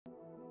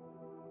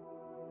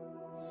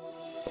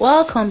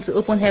Welcome to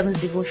Open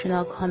Heaven's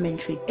Devotional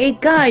Commentary, a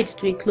guide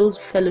to a close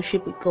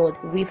fellowship with God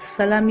with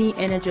Salami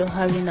Eneojo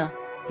Haruna,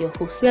 your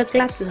host. We are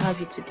glad to have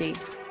you today.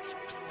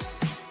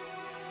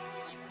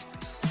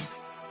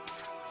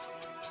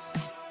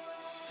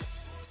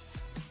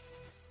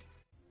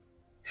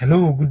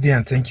 Hello, good day,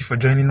 and thank you for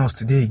joining us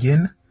today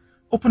again.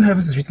 Open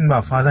Heavens is written by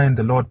our Father in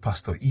the Lord,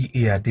 Pastor Enoch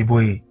Adejare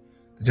Adeboye,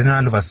 the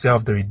General Overseer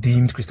of the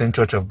Redeemed Christian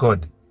Church of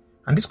God.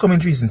 And this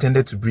commentary is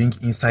intended to bring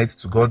insights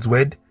to God's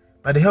Word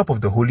by the help of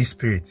the Holy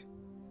Spirit.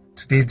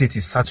 Today's date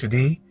is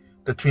Saturday,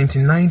 the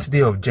 29th day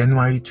of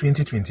January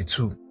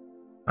 2022.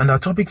 And our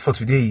topic for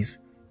today is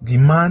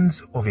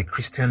Demands of a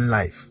Christian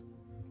Life.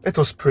 Let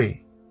us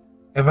pray.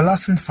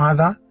 Everlasting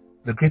Father,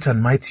 the great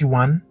and mighty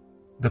one,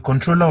 the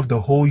controller of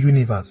the whole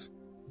universe,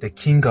 the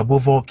King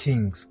above all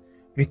kings,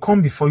 we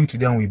come before you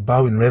today and we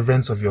bow in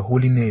reverence of your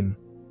holy name.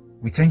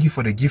 We thank you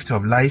for the gift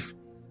of life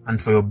and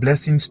for your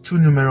blessings too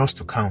numerous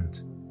to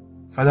count.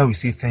 Father, we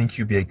say thank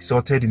you, be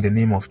exalted in the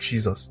name of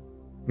Jesus.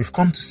 We've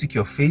come to seek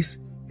your face.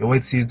 Your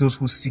word says those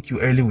who seek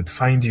you early would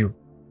find you.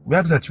 We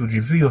ask that you would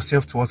reveal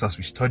yourself to us as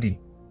we study.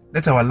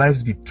 Let our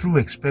lives be true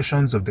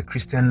expressions of the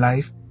Christian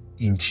life.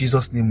 In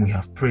Jesus' name we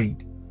have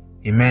prayed.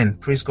 Amen.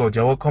 Praise God.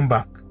 You're welcome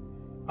back.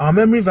 Our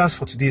memory verse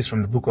for today is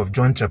from the book of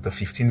John chapter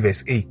 15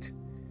 verse 8.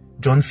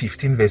 John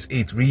 15 verse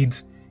 8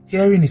 reads,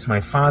 "Herein is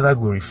my Father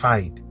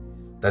glorified,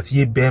 that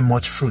ye bear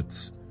much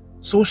fruits,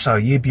 so shall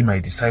ye be my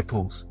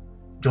disciples."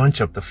 John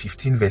chapter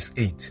 15 verse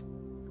 8.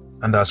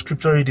 And our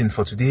scripture reading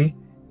for today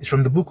is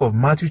from the book of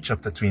Matthew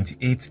chapter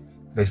 28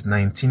 verse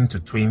 19 to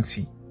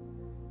 20.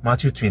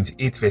 Matthew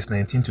 28 verse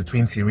 19 to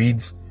 20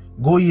 reads,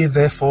 "Go ye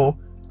therefore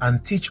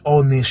and teach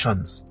all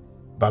nations,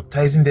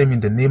 baptizing them in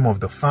the name of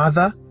the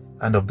Father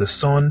and of the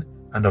Son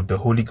and of the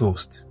Holy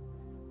Ghost,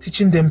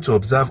 teaching them to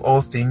observe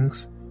all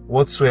things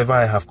whatsoever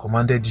I have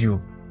commanded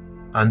you.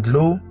 And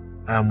lo,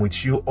 I am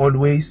with you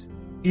always,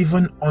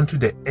 even unto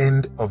the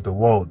end of the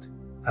world."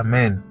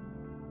 Amen.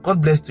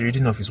 God bless the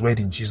reading of His word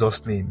in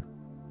Jesus' name.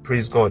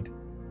 Praise God.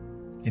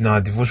 In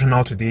our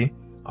devotional today,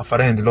 our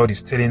Father in the Lord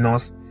is telling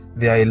us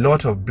there are a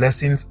lot of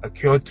blessings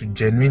accrued to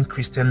genuine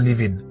Christian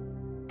living,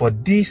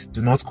 but these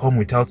do not come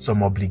without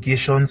some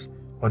obligations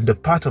on the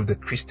part of the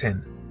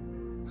Christian.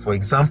 For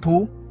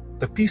example,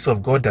 the peace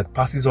of God that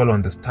passes all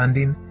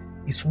understanding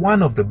is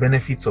one of the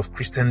benefits of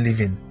Christian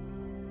living,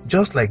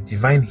 just like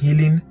divine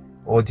healing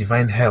or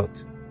divine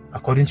health,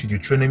 according to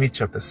Deuteronomy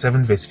chapter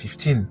 7 verse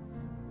 15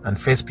 and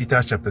 1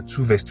 Peter chapter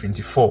 2 verse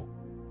 24.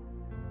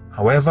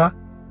 However,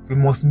 we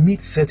must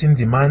meet certain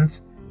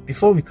demands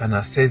before we can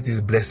access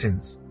these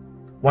blessings.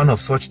 One of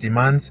such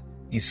demands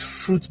is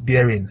fruit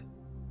bearing.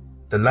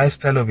 The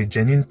lifestyle of a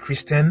genuine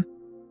Christian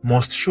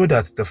must show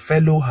that the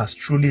fellow has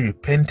truly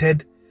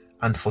repented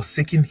and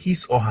forsaken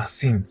his or her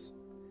sins.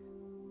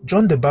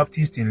 John the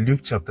Baptist in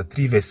Luke chapter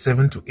 3 verse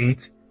 7 to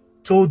 8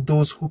 told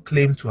those who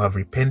claim to have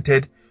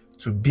repented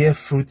to bear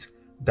fruit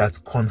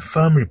that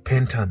confirm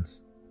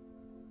repentance.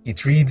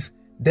 It reads,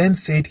 "Then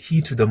said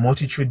he to the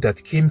multitude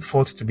that came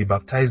forth to be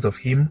baptized of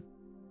him,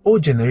 O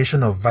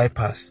generation of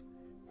vipers,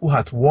 who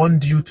hath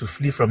warned you to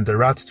flee from the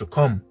wrath to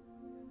come?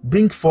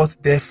 Bring forth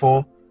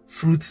therefore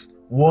fruits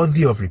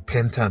worthy of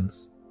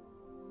repentance."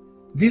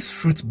 This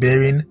fruit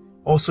bearing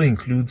also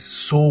includes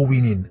soul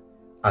winning,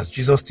 as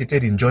Jesus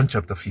stated in John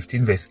chapter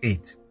 15 verse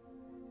 8.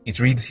 It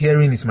reads,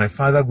 "Herein is my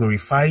Father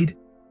glorified,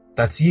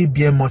 that ye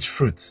bear much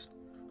fruits,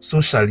 so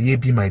shall ye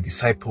be my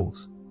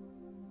disciples."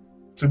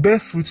 To bear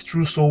fruit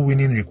through soul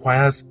winning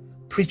requires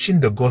preaching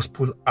the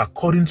gospel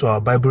according to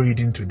our Bible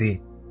reading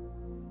today.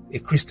 A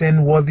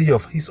Christian worthy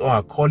of his or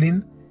her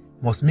calling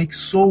must make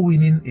soul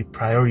winning a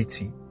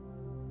priority.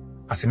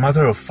 As a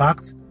matter of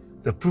fact,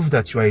 the proof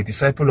that you are a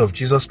disciple of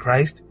Jesus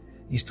Christ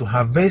is to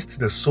harvest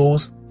the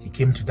souls He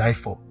came to die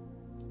for.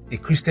 A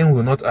Christian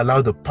will not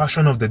allow the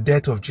passion of the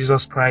death of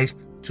Jesus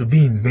Christ to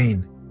be in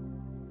vain.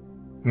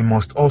 We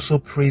must also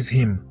praise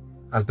Him,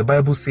 as the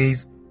Bible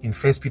says in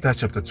 1 Peter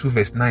chapter 2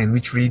 verse 9,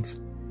 which reads,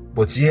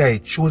 "But ye are a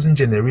chosen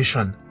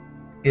generation,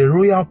 a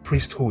royal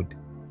priesthood,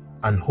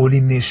 an holy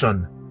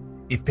nation,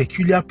 a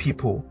peculiar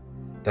people,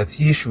 that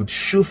ye should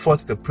show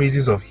forth the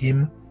praises of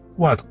Him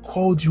who hath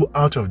called you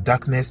out of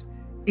darkness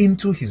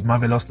into His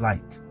marvelous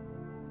light."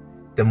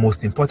 The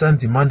most important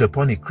demand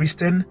upon a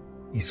Christian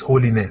is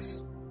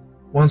holiness.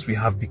 Once we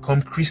have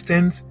become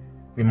Christians,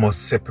 we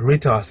must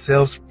separate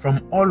ourselves from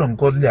all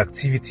ungodly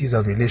activities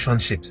and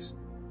relationships.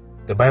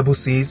 The Bible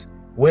says,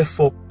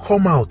 "Wherefore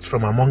come out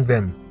from among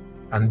them,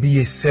 and be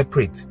ye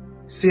separate,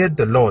 saith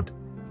the Lord,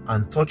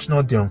 and touch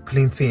not the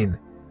unclean thing,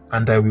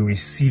 and I will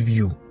receive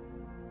you."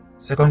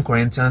 2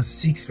 Corinthians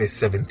 6 verse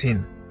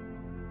 17.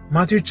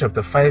 Matthew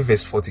chapter 5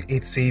 verse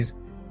 48 says,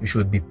 "We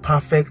should be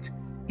perfect,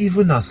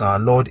 even as our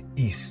Lord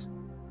is."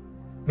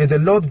 May the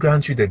Lord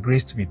grant you the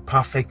grace to be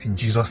perfect in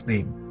Jesus'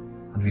 name.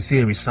 And we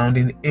say a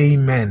resounding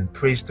Amen.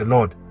 Praise the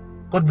Lord.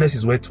 God bless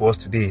His word to us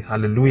today.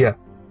 Hallelujah.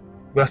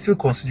 We are still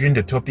considering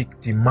the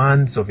topic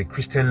Demands of a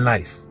Christian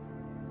Life.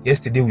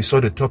 Yesterday we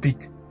saw the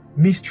topic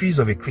Mysteries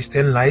of a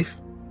Christian Life,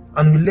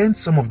 and we learned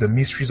some of the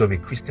mysteries of a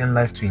Christian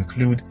life to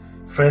include,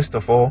 first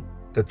of all,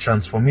 the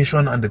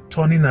transformation and the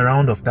turning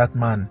around of that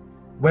man,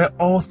 where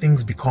all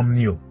things become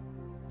new.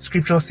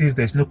 Scripture says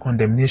there is no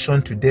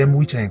condemnation to them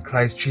which are in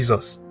Christ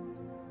Jesus.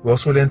 We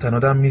also learnt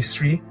another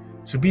mystery,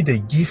 to be the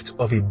gift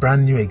of a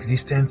brand new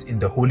existence in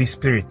the Holy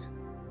Spirit.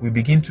 We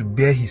begin to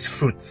bear His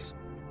fruits.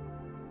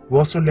 We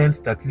also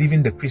learnt that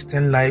living the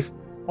Christian life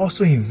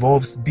also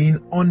involves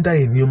being under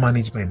a new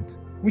management,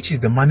 which is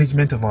the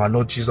management of our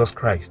Lord Jesus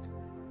Christ.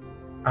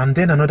 And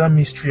then another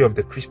mystery of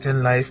the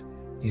Christian life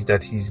is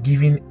that He is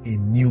given a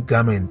new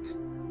garment.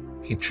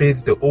 He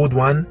trades the old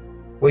one,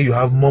 where you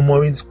have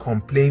murmurings,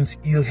 complaints,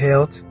 ill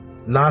health,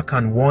 lack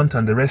and want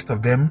and the rest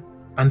of them,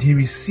 and He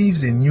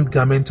receives a new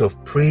garment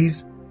of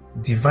praise,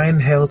 divine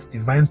health,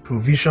 divine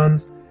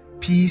provisions,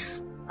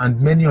 peace, and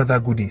many other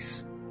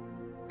goodies.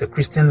 The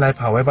Christian life,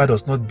 however,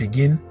 does not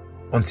begin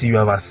until you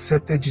have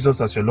accepted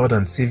Jesus as your Lord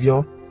and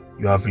Savior,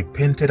 you have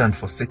repented and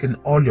forsaken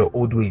all your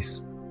old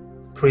ways.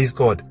 Praise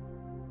God.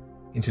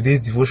 In today's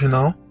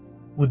devotional,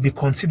 we'll be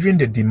considering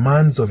the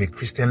demands of a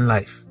Christian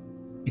life.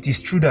 It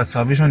is true that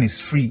salvation is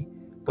free,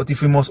 but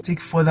if we must take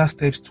further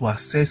steps to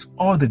access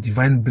all the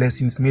divine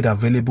blessings made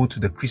available to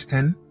the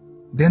Christian,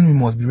 then we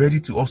must be ready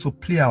to also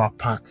play our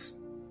parts.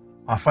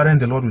 Our Father in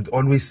the Lord would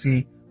always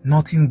say,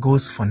 nothing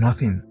goes for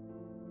nothing.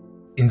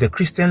 In the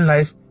Christian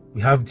life,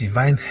 we have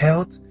divine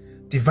health,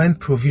 divine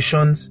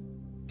provisions,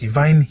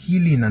 divine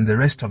healing and the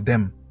rest of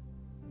them.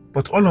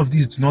 But all of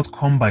these do not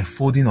come by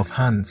folding of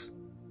hands.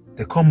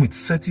 They come with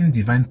certain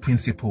divine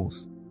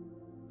principles.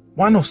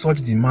 One of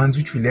such demands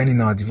which we learn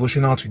in our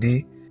devotional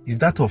today is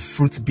that of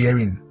fruit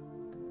bearing.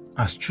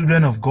 As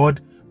children of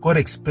God, God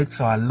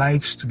expects our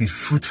lives to be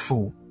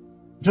fruitful.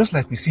 Just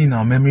like we see in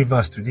our memory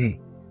verse today,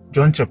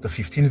 John chapter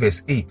 15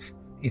 verse 8,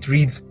 it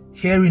reads,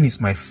 "Herein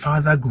is my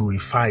Father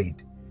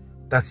glorified,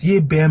 that ye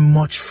bear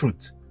much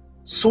fruit,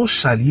 so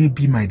shall ye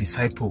be my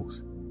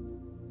disciples."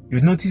 You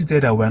notice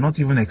there that we are not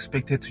even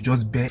expected to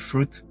just bear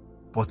fruit,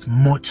 but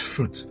much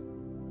fruit.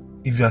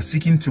 If you are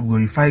seeking to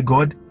glorify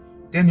God,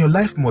 then your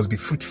life must be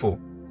fruitful.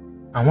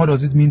 And what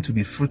does it mean to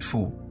be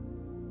fruitful?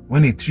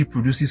 When a tree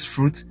produces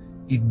fruit,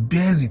 it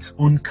bears its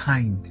own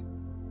kind.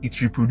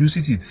 It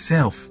reproduces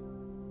itself.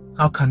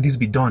 How can this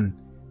be done?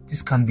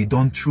 This can be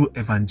done through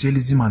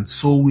evangelism and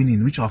soul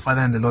winning, which our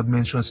Father in the Lord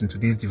mentions in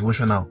today's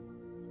devotional.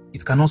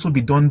 It can also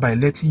be done by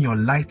letting your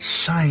light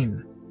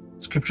shine.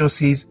 Scripture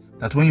says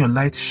that when your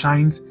light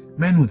shines,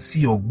 men would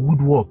see your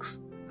good works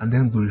and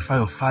then glorify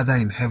your Father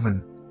in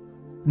heaven.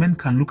 Men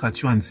can look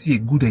at you and see a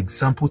good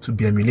example to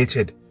be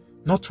emulated,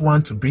 not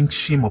one to bring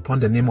shame upon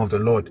the name of the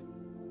Lord.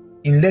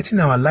 In letting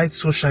our light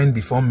so shine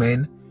before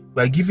men,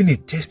 we are giving a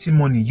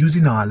testimony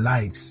using our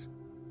lives.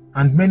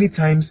 And many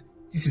times,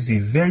 this is a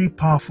very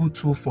powerful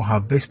tool for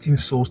harvesting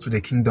souls to the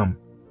kingdom.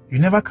 You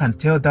never can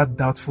tell that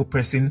doubtful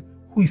person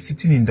who is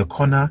sitting in the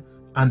corner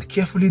and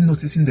carefully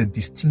noticing the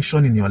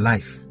distinction in your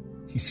life.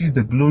 He sees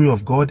the glory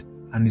of God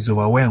and is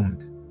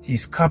overwhelmed. He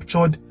is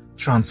captured,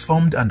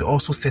 transformed, and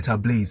also set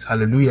ablaze.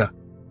 Hallelujah.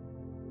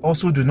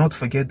 Also, do not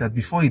forget that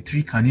before a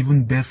tree can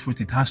even bear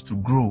fruit, it has to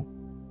grow.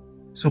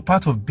 So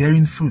part of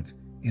bearing fruit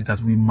is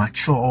that we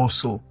mature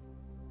also.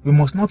 We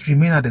must not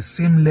remain at the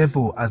same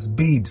level as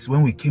babes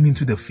when we came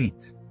into the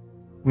faith.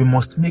 We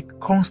must make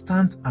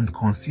constant and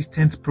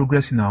consistent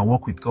progress in our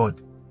walk with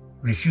God,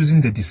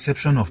 refusing the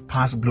deception of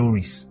past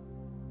glories.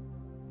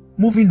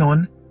 Moving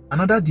on,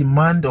 another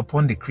demand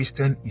upon the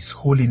Christian is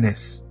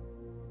holiness.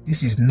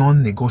 This is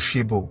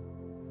non-negotiable.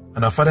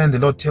 And our Father in the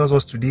Lord tells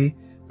us today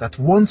that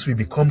once we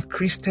become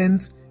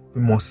Christians,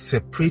 we must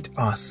separate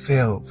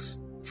ourselves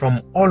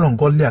from all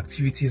ungodly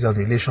activities and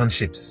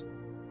relationships.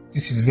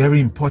 This is very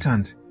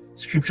important.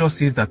 Scripture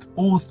says that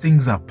all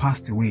things are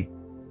passed away.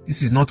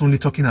 This is not only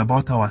talking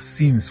about our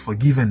sins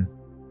forgiven.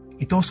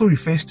 It also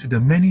refers to the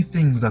many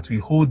things that we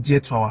hold dear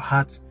to our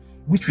hearts,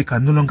 which we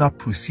can no longer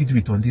proceed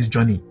with on this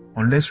journey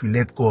unless we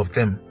let go of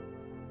them.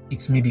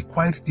 It may be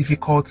quite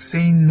difficult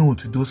saying no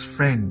to those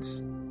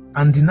friends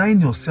and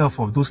denying yourself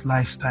of those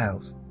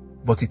lifestyles,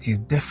 but it is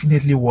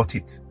definitely worth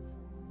it.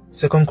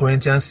 2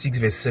 Corinthians 6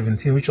 verse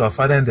 17, which our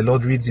Father in the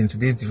Lord reads in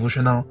today's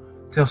devotional,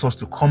 tells us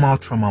to come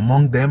out from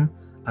among them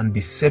and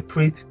be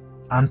separate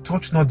and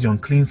touch not the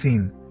unclean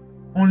thing.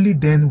 Only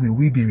then will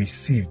we be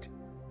received.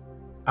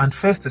 And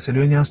 1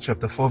 Thessalonians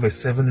chapter 4 verse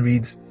 7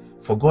 reads,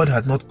 "For God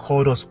had not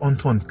called us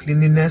unto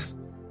uncleanness,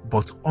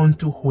 but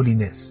unto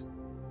holiness."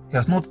 He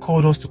has not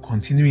called us to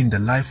continue in the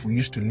life we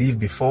used to live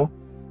before.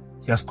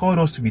 He has called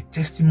us to be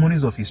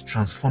testimonies of His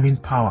transforming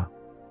power.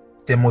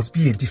 There must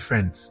be a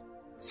difference.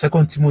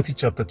 2 Timothy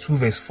chapter 2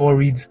 verse 4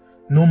 reads,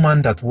 "No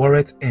man that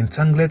warreth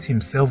entangleth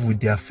himself with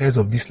the affairs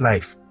of this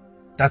life,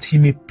 that he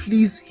may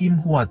please him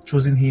who hath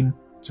chosen him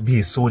to be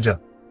a soldier."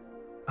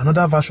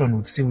 Another version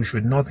would say we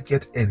should not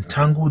get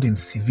entangled in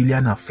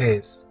civilian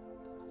affairs,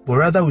 but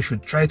rather we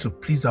should try to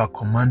please our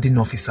commanding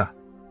officer.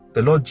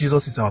 The Lord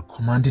Jesus is our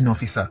commanding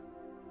officer,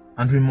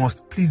 and we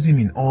must please Him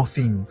in all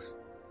things.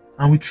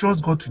 And we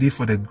trust God today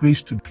for the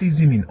grace to please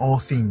Him in all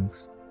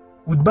things.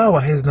 We'd bow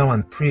our heads now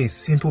and pray a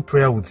simple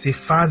prayer. Would say,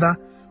 "Father,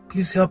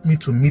 please help me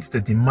to meet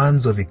the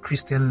demands of a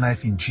Christian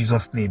life in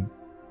Jesus' name."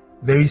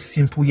 Very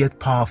simple yet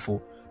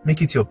powerful.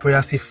 Make it your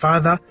prayer. Say,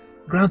 Father,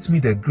 grant me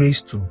the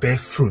grace to bear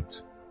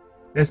fruit.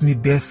 Let me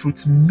bear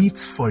fruit meet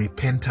for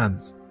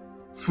repentance.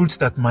 Fruits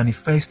that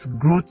manifest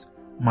growth,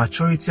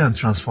 maturity, and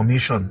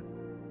transformation.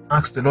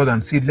 Ask the Lord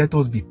and say, let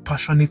us be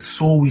passionate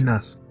soul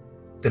winners.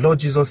 The Lord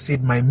Jesus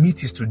said, my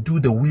meat is to do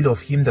the will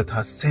of him that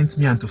has sent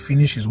me and to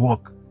finish his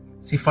work.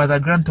 Say, Father,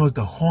 grant us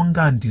the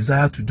hunger and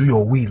desire to do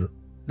your will.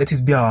 Let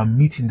it be our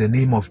meat in the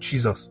name of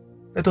Jesus.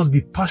 Let us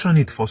be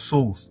passionate for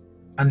souls,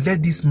 and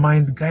let this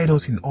mind guide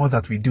us in all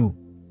that we do.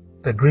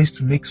 The grace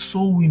to make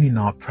soul winning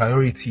our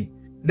priority.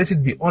 Let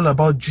it be all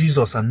about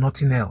Jesus and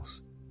nothing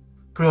else.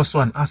 Pray also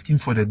and ask him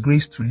for the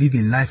grace to live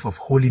a life of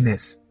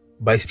holiness.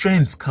 By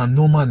strength can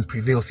no man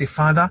prevail. Say,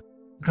 Father,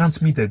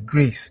 grant me the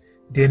grace,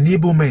 the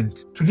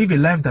enablement to live a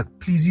life that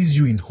pleases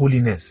you in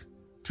holiness,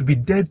 to be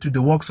dead to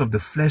the works of the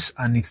flesh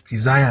and its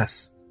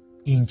desires.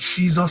 In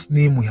Jesus'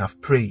 name we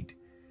have prayed.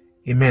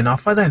 Amen. Our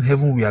Father in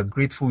heaven, we are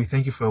grateful. We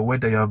thank you for your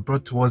word that you have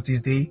brought to us this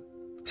day.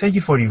 Thank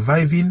you for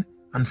reviving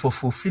and for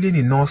fulfilling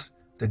in us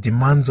the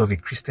demands of a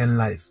Christian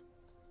life.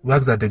 We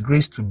ask that the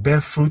grace to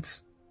bear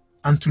fruits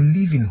and to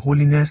live in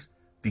holiness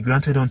be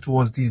granted unto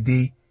us this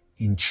day.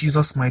 In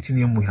Jesus' mighty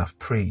name we have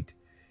prayed.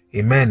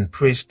 Amen.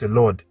 Praise the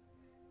Lord.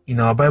 In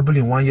our Bible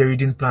in 1 year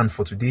reading plan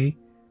for today,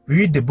 we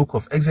read the book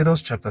of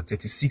Exodus chapter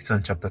 36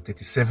 and chapter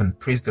 37.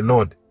 Praise the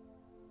Lord.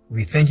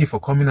 We thank you for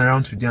coming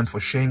around today and for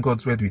sharing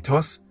God's word with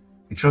us.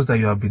 We trust that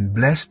you have been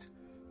blessed.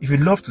 If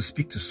you'd love to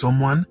speak to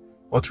someone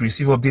or to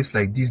receive updates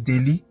like this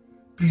daily,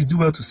 please do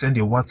well to send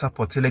a WhatsApp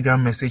or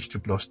Telegram message to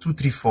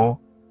 +234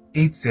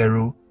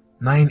 80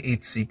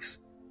 986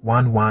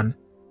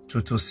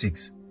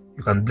 11226.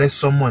 You can bless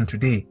someone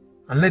today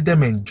and let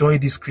them enjoy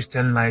this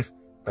Christian life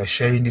by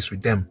sharing this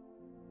with them.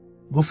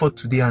 Go forth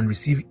today and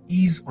receive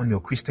ease on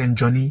your Christian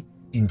journey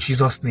in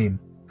Jesus' name.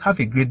 Have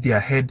a great day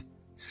ahead.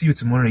 See you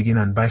tomorrow again,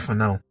 and bye for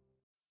now.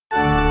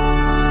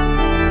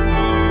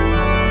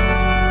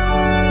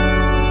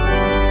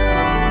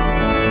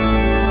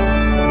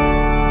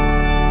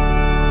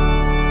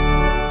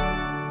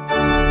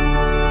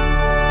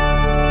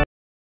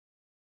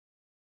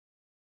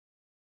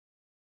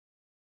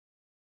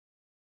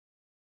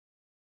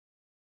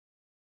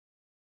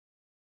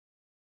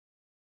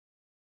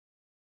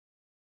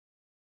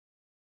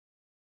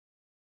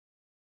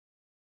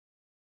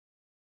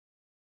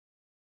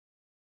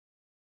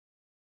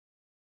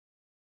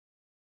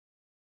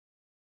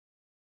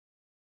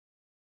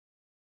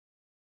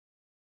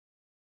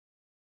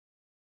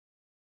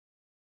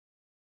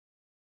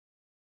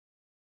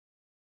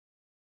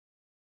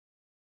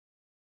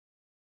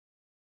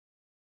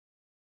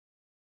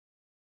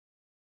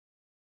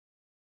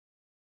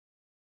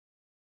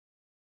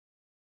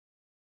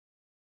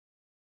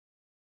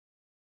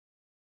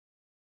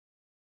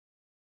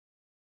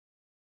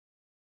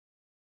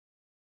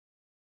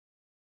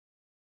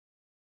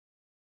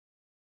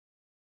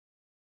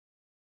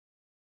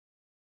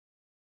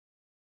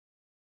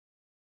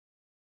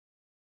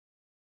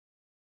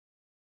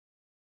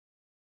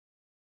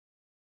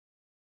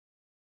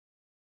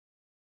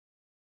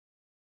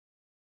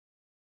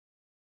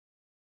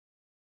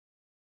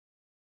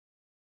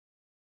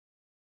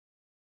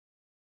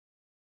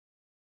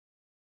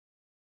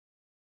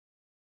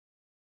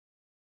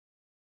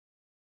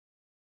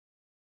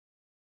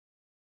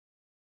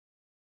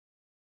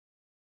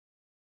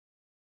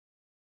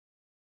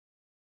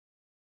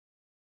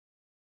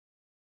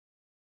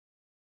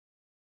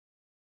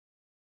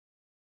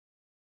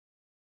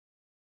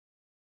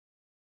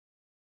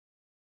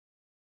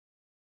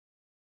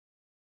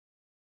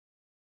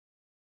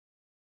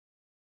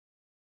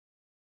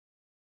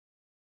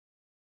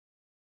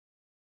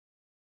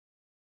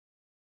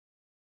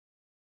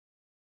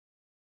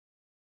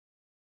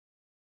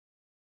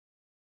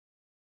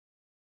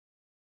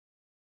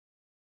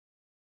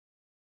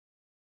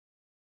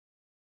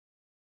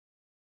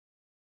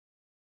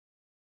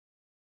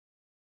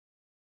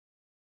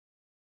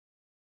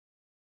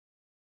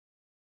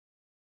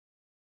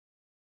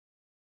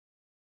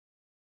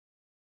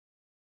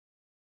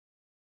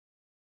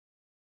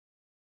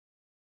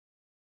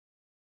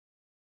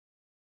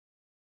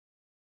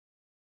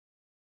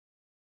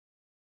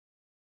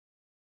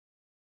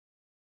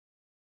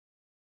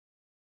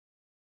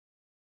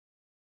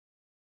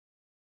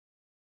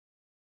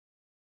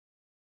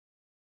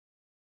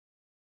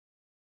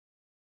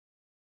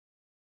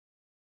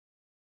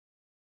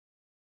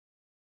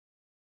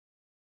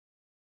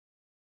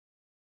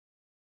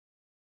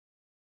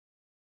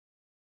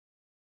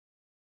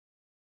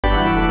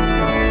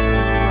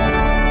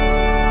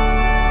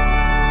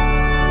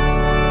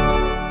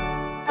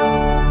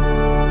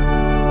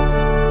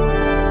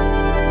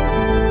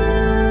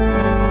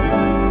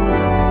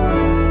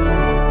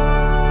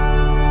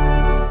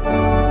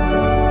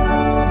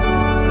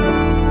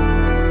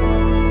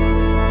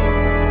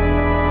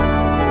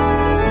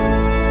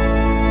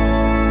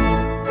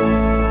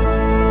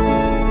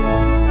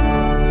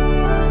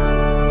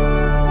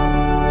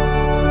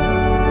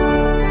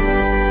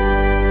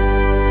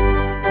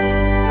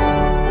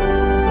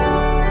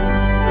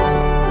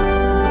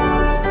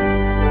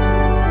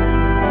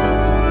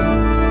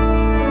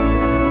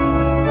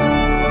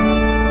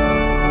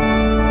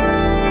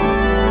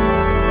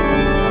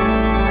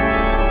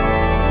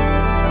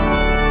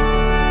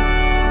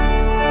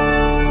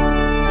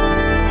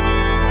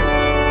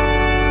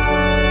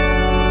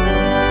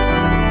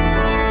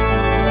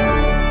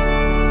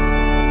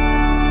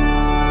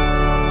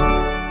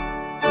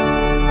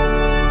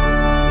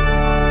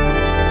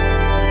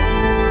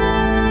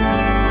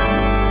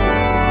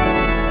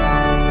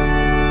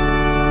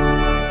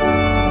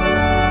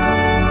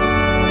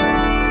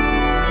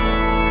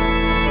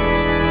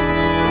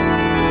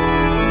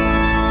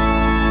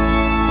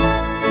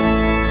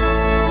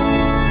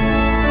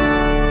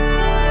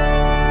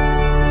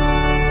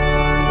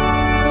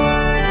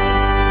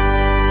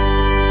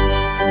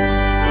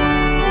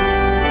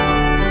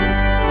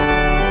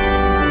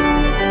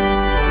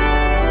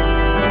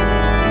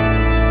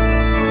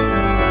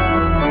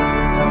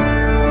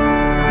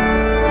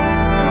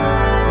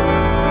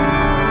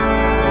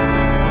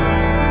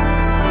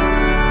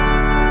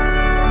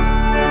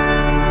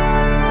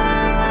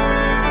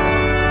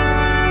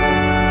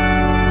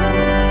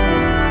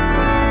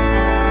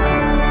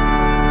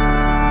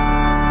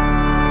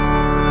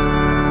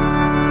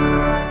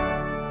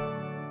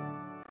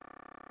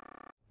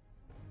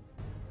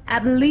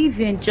 believe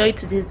you enjoyed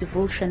today's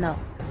devotional.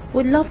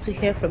 We'd love to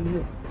hear from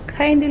you.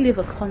 Kindly leave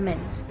a comment.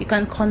 You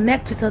can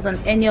connect with us on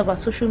any of our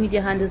social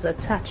media handles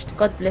attached.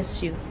 God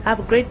bless you. Have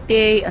a great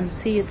day and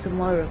see you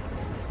tomorrow.